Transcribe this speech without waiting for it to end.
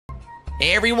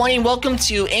Hey everyone, and welcome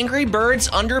to Angry Birds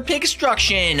Under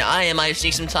Pigstruction. I am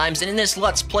iSneakSometimes, and in this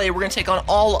Let's Play, we're going to take on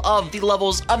all of the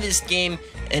levels of this game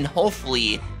and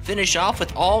hopefully finish off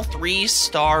with all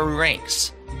 3-star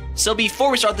ranks. So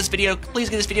before we start this video, please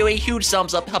give this video a huge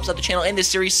thumbs up. It helps out the channel and this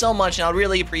series so much, and I'll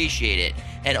really appreciate it.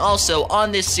 And also,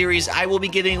 on this series, I will be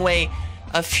giving away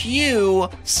a few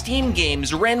Steam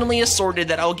games randomly assorted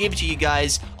that I'll give to you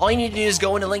guys. All you need to do is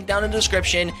go in the link down in the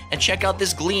description and check out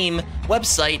this Gleam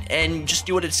website and just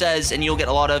do what it says, and you'll get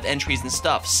a lot of entries and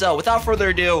stuff. So without further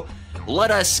ado, let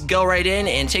us go right in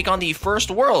and take on the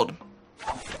first world.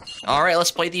 Alright,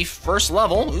 let's play the first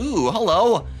level. Ooh,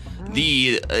 hello.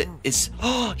 He's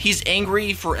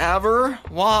angry forever?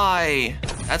 Why?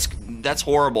 That's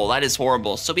horrible. That is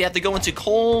horrible. So we have to go into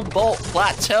Cobalt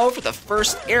Plateau for the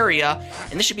first area,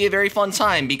 and this should be a very fun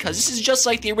time because this is just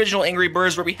like the original Angry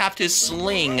Birds where we have to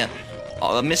sling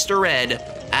Mr. Red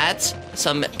at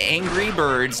some angry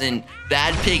birds and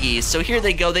bad piggies. So here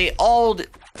they go. They all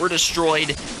were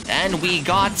destroyed, and we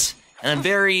got a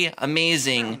very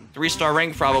amazing 3-star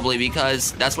rank probably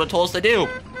because that's what it told us to do.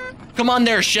 Come on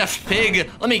there, Chef Pig.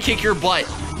 Let me kick your butt.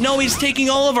 No, he's taking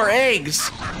all of our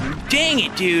eggs. Dang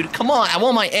it, dude. Come on, I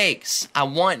want my eggs. I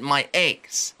want my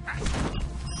eggs.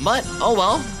 But, oh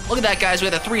well. Look at that, guys. We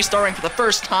had a 3-star rank for the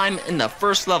first time in the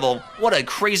first level. What a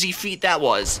crazy feat that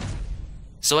was.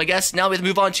 So I guess now we have to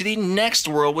move on to the next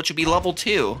world, which would be level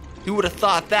 2. Who would have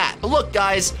thought that? But look,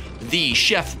 guys. The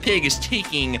Chef Pig is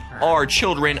taking our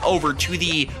children over to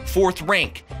the 4th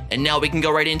rank. And now we can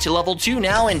go right into level 2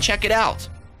 now and check it out.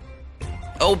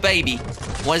 Oh baby,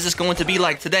 what is this going to be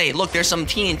like today? Look, there's some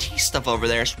TNT stuff over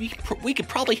there, so we could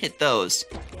probably hit those.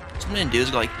 So what I'm gonna do is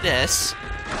go like this,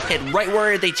 hit right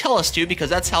where they tell us to,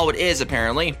 because that's how it is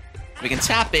apparently. We can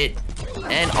tap it,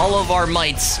 and all of our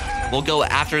mites will go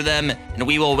after them, and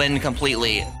we will win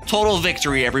completely. Total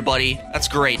victory, everybody. That's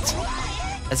great.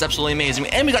 That's absolutely amazing.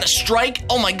 And we got a strike.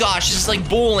 Oh my gosh, this is like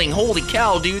bowling. Holy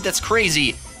cow, dude, that's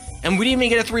crazy. And we didn't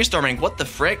even get a 3-star rank. What the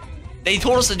frick? They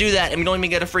told us to do that, and we don't even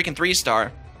get a freaking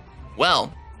 3-star.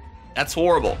 Well, that's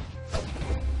horrible.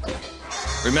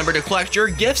 Remember to collect your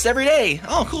gifts every day.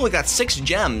 Oh, cool, we got 6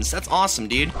 gems. That's awesome,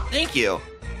 dude. Thank you.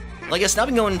 Well, I guess now we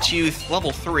can go into level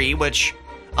 3, which,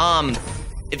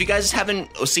 if you guys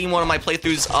haven't seen one of my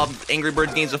playthroughs of Angry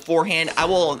Birds games beforehand, I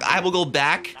will go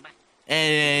back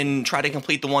and try to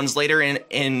complete the ones later in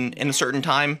a certain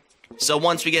time. So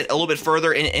once we get a little bit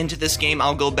further into this game,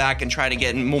 I'll go back and try to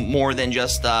get more than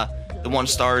just the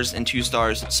 1-stars and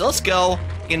 2-stars. So let's go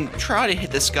and try to hit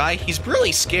this guy. He's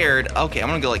really scared. Okay, I'm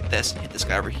gonna go like this and hit this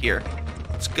guy over here.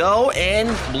 Let's go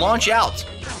and launch out.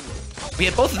 We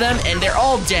hit both of them and they're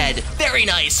all dead. Very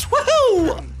nice.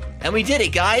 Woohoo! And we did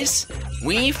it, guys.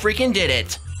 We freaking did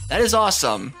it. That is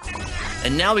awesome.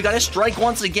 And now we gotta strike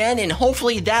once again, and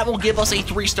hopefully that will give us a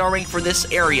 3-star rank for this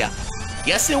area.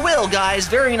 Yes, it will, guys.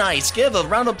 Very nice. Give a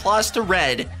round of applause to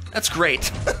Red. That's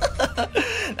great.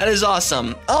 That is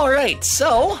awesome. Alright,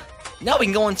 so now we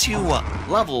can go into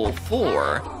level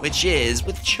 4, which is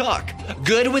with Chuck.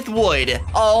 Good with wood.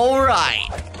 Alright.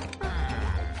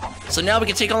 So now we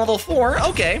can take on level 4.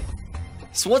 Okay.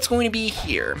 So what's going to be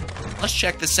here? Let's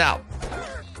check this out.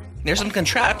 There's some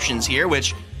contraptions here,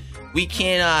 which we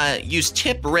can use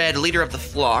Tip Red, leader of the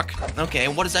flock. Okay,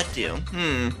 what does that do?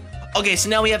 Okay, so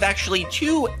now we have actually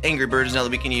 2 Angry Birds now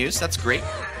that we can use. That's great.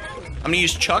 I'm gonna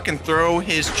use Chuck and throw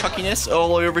his chuckiness all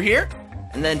the way over here.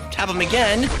 And then tap him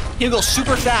again. He'll go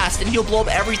super fast and he'll blow up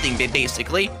everything,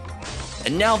 basically.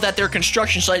 And now that their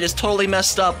construction site is totally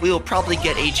messed up, we will probably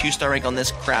get a 2-star rank on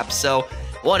this crap. So,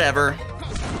 whatever.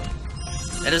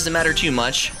 That doesn't matter too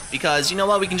much. Because, you know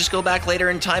what, we can just go back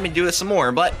later in time and do it some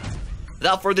more. But,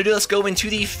 without further ado, let's go into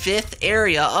the 5th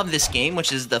area of this game,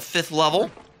 which is the 5th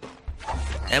level.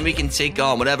 And we can take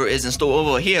on whatever is in store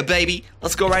over here, baby.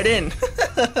 Let's go right in.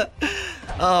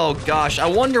 Oh, gosh. I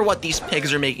wonder what these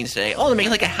pigs are making today. Oh, they're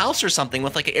making like a house or something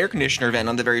with like an air conditioner vent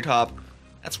on the very top.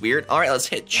 That's weird. All right, let's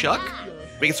hit Chuck.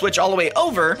 We can switch all the way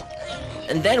over.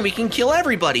 And then we can kill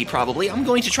everybody, probably. I'm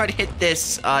going to try to hit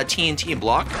this TNT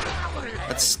block.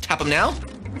 Let's tap him now.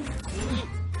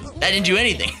 That didn't do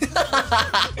anything.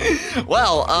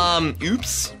 Well,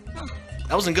 oops.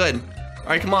 That wasn't good. All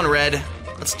right, come on, Red.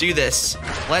 Let's do this.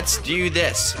 Let's do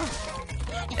this.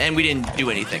 And we didn't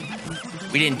do anything.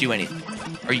 We didn't do anything.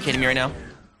 Are you kidding me right now?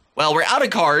 Well, we're out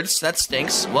of cards. That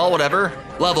stinks. Well, whatever.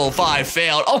 Level 5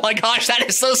 failed. Oh my gosh, that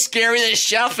is so scary. This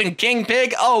Chef and King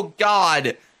Pig. Oh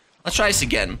god. Let's try this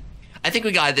again. I think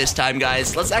we got it this time,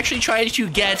 guys. Let's actually try to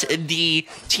get the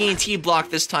TNT block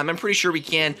this time. I'm pretty sure we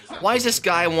can. Why is this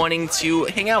guy wanting to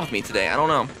hang out with me today? I don't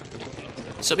know.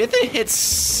 So we have to hit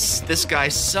this guy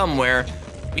somewhere.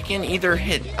 we can either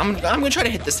hit... I'm gonna try to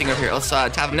hit this thing over here. Let's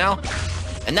tap him now.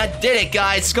 And that did it,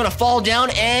 guys. It's gonna fall down,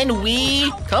 and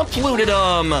we completed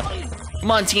him. Come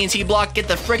on, TNT block, get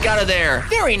the frick out of there.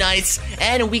 Very nice.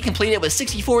 And we completed it with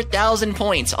 64,000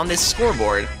 points on this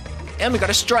scoreboard. And we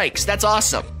got a strike, so that's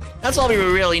awesome. That's all we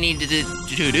really needed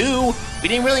to do. We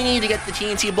didn't really need to get the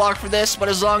TNT block for this, but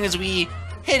as long as we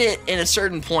hit it in a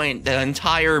certain point, the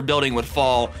entire building would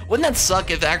fall. Wouldn't that suck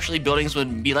if actually buildings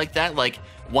would be like that? Like,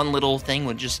 one little thing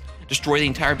would just destroy the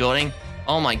entire building?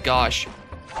 Oh my gosh.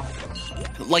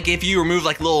 Like if you remove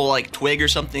like a little like twig or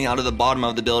something out of the bottom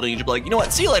of the building, you'd be like, you know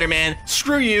what, see you later, man.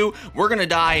 Screw you, we're gonna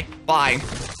die, bye.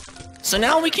 So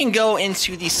now we can go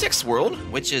into the 6th world,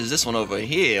 which is this one over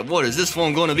here. What is this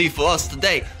one gonna be for us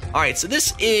today? Alright, so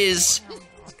this is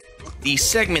the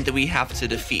segment that we have to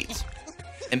defeat.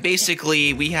 And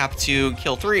basically, we have to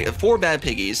kill 4 bad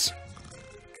piggies.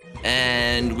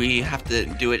 And we have to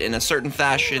do it in a certain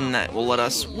fashion that will let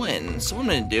us win. So what I'm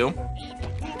gonna do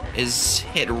is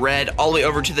hit red all the way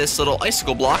over to this little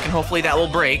icicle block, and hopefully that will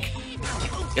break.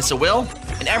 Yes, it will.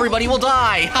 And everybody will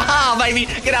die. Haha, baby,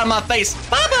 get out of my face.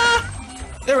 Baba!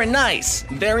 Very nice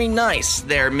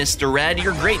there, Mr. Red.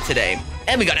 You're great today.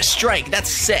 And we got a strike. That's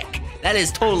sick. That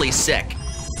is totally sick.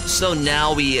 So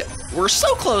now we're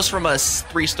so close from a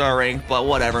 3-star rank, but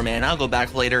whatever, man. I'll go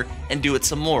back later and do it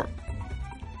some more.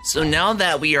 So now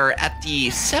that we are at the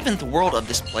 7th world of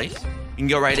this place, you can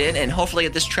go right in and hopefully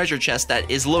get this treasure chest that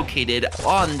is located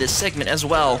on this segment as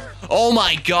well. Oh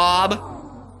my god!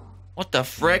 What the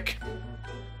frick?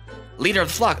 Leader of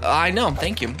the flock. I know,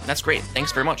 thank you. That's great.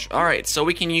 Thanks very much. Alright, so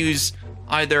we can use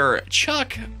either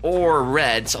Chuck or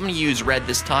Red. So I'm going to use Red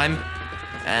this time.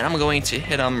 And I'm going to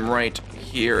hit him right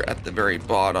here at the very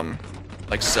bottom.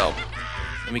 Like so.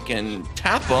 And we can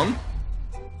tap him.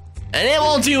 And it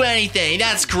won't do anything.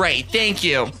 That's great. Thank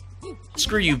you.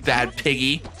 Screw you, bad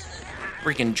piggy.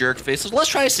 Freaking jerk face. So let's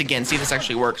try this again. See if this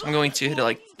actually works. I'm going to hit it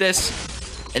like this.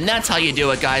 And that's how you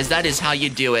do it, guys. That is how you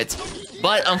do it.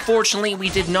 But unfortunately, we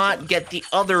did not get the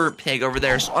other pig over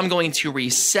there. So I'm going to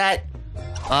reset.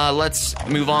 Let's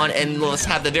move on. And let's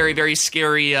have the very, very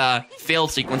scary fail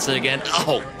sequence again.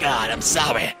 Oh, God. I'm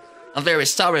sorry. I'm very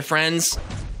sorry, friends.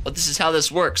 But this is how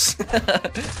this works.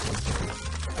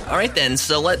 Alright then,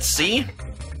 so let's see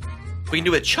if we can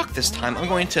do a Chuck this time. I'm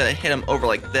going to hit him over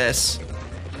like this.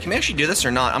 Can we actually do this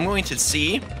or not? I'm going to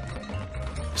see.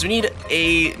 Because we need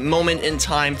a moment in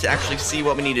time to actually see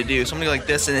what we need to do. So I'm going to go like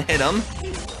this and hit him.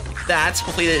 That,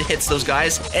 hopefully it hits those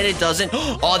guys. And it doesn't.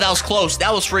 Oh, that was close.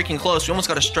 That was freaking close. We almost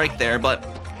got a strike there, but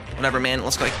whatever, man.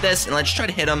 Let's go like this and let's try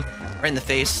to hit him right in the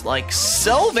face. Like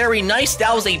so. Very nice.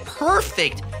 That was a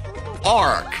perfect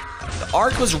arc. The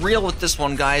arc was real with this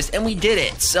one, guys, and we did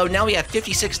it. So now we have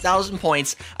 56,000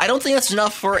 points. I don't think that's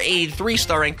enough for a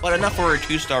 3-star rank, but enough for a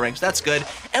 2-star rank, so that's good.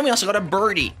 And we also got a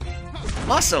birdie.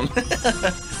 Awesome.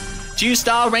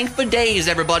 2-star rank for days,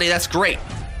 everybody. That's great.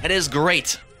 That is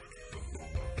great.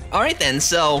 Alright then,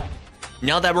 so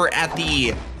now that we're at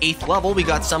the 8th level, we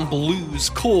got some blues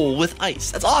cool with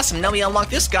ice. That's awesome. Now we unlock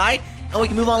this guy, and we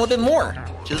can move on a little bit more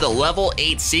to the level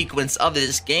 8 sequence of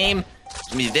this game. It's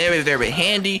gonna be very, very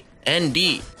handy.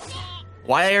 ND.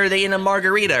 Why are they in a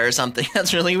margarita or something?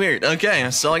 That's really weird. Okay,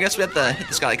 so I guess we have to hit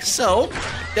this guy like so.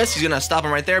 This, he's gonna stop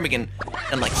him right there. We can hit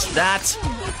him like that.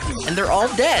 And they're all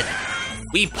dead.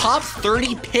 We popped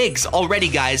 30 pigs already,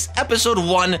 guys. Episode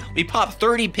 1, we popped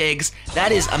 30 pigs.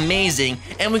 That is amazing.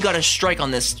 And we got a strike on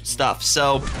this stuff.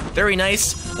 So, very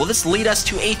nice. Will this lead us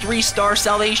to a 3-star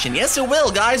salvation? Yes, it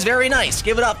will, guys. Very nice.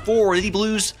 Give it up for the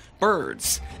Blues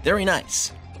Birds. Very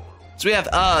nice. So we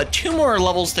have 2 more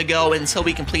levels to go until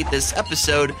we complete this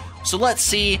episode. So let's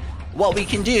see what we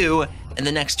can do in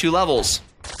the next 2 levels.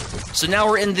 So now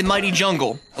we're in the mighty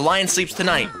jungle. A lion sleeps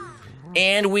tonight.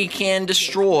 And we can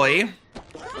destroy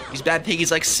these bad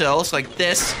piggies like so. So like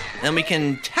this. And then we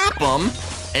can tap them.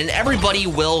 And everybody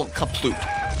will kaploot.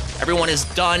 Everyone is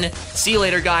done. See you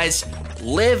later, guys.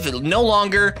 Live no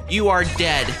longer. You are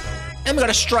dead. And we got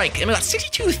a strike. And we got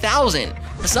 62,000.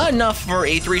 It's not enough for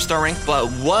a 3-star rank, but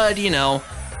what, you know,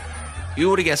 you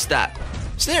would have guessed that.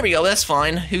 So there we go, that's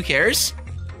fine, who cares?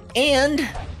 And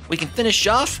we can finish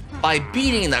off by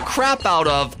beating the crap out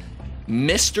of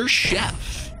Mr.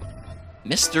 Chef.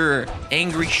 Mr.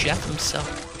 Angry Chef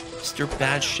himself. Mr.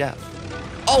 Bad Chef.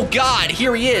 Oh god,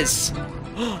 here he is.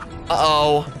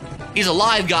 Uh-oh. He's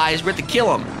alive, guys, we have to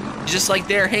kill him. He's just like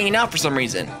there hanging out for some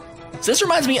reason. So this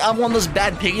reminds me of one of those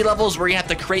bad piggy levels where you have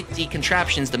to create the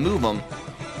contraptions to move them.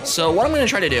 So what I'm going to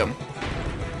try to do,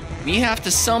 we have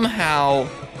to somehow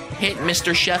hit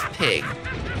Mr. Chef Pig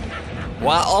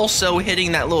while also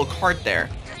hitting that little cart there.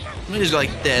 Let me just go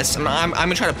like this. I'm going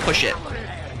to try to push it.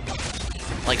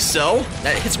 Like so.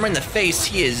 That hits him right in the face.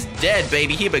 He is dead,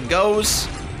 baby. Here it goes.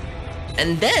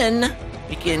 And then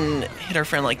we can hit our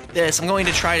friend like this. I'm going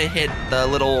to try to hit the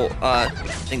little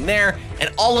thing there, and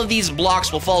all of these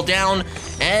blocks will fall down,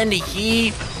 and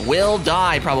he will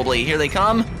die probably. Here they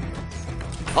come.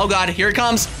 Oh god, here it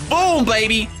comes. Boom,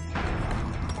 baby.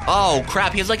 Oh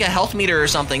crap, he has like a health meter or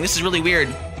something. This is really weird.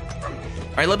 All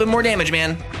right, a little bit more damage,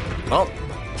 man. Well,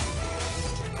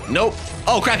 nope.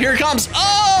 Oh crap, here it comes.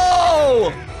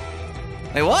 Oh!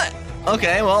 Wait, what?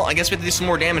 Okay, well, I guess we have to do some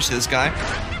more damage to this guy.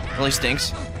 Really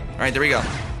stinks. All right, there we go.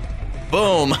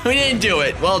 Boom. We didn't do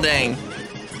it. Well, dang.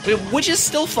 Which is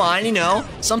still fine, you know.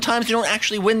 Sometimes you don't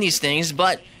actually win these things,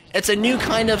 but it's a new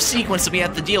kind of sequence that we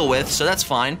have to deal with, so that's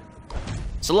fine.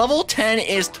 So level 10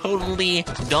 is totally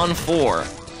done for.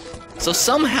 So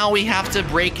somehow we have to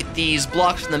break these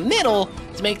blocks in the middle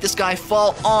to make this guy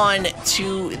fall on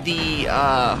to the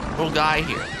little guy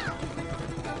here.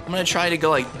 I'm gonna try to go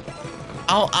like,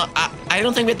 I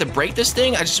don't think we have to break this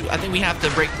thing. I think we have to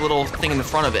break the little thing in the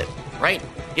front of it, right?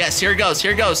 Yes, here it goes,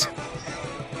 here it goes.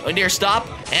 Oh dear, stop.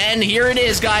 And here it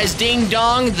is, guys, ding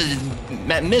dong.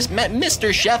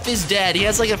 Mr. Chef is dead. He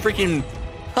has like a freaking,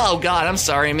 oh god, I'm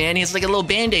sorry, man. He has like a little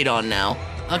band-aid on now.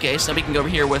 Okay, so we can go over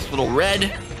here with little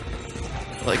red,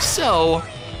 like so,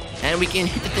 and we can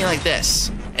hit the thing like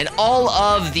this. And all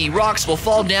of the rocks will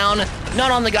fall down,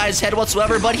 not on the guy's head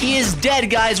whatsoever, but he is dead,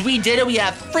 guys. We did it. We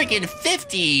have freaking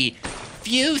 50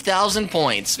 few thousand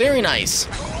points. Very nice.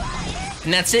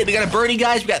 And that's it. We got a birdie,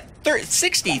 guys. We got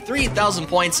 63,000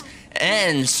 points,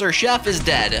 and Sir Chef is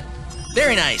dead.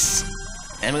 Very nice.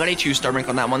 And we got a 2-star rank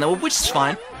on that one, though, which is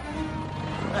fine.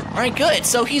 All right, good.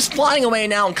 So he's flying away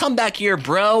now, and come back here,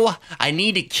 bro. I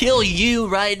need to kill you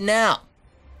right now.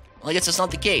 Well, I guess that's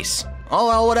not the case. Oh,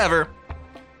 well, whatever.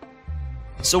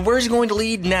 So where's he going to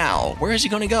lead now? Where is he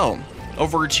going to go?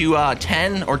 Over to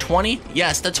 10 or 20?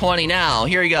 Yes, the 20 now.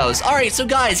 Here he goes. All right, so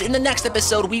guys, in the next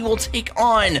episode, we will take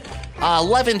on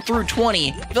 11 through 20.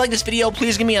 If you like this video,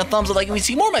 please give me a thumbs up. Like, if you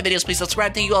see more of my videos, please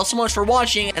subscribe. Thank you all so much for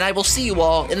watching, and I will see you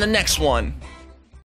all in the next one.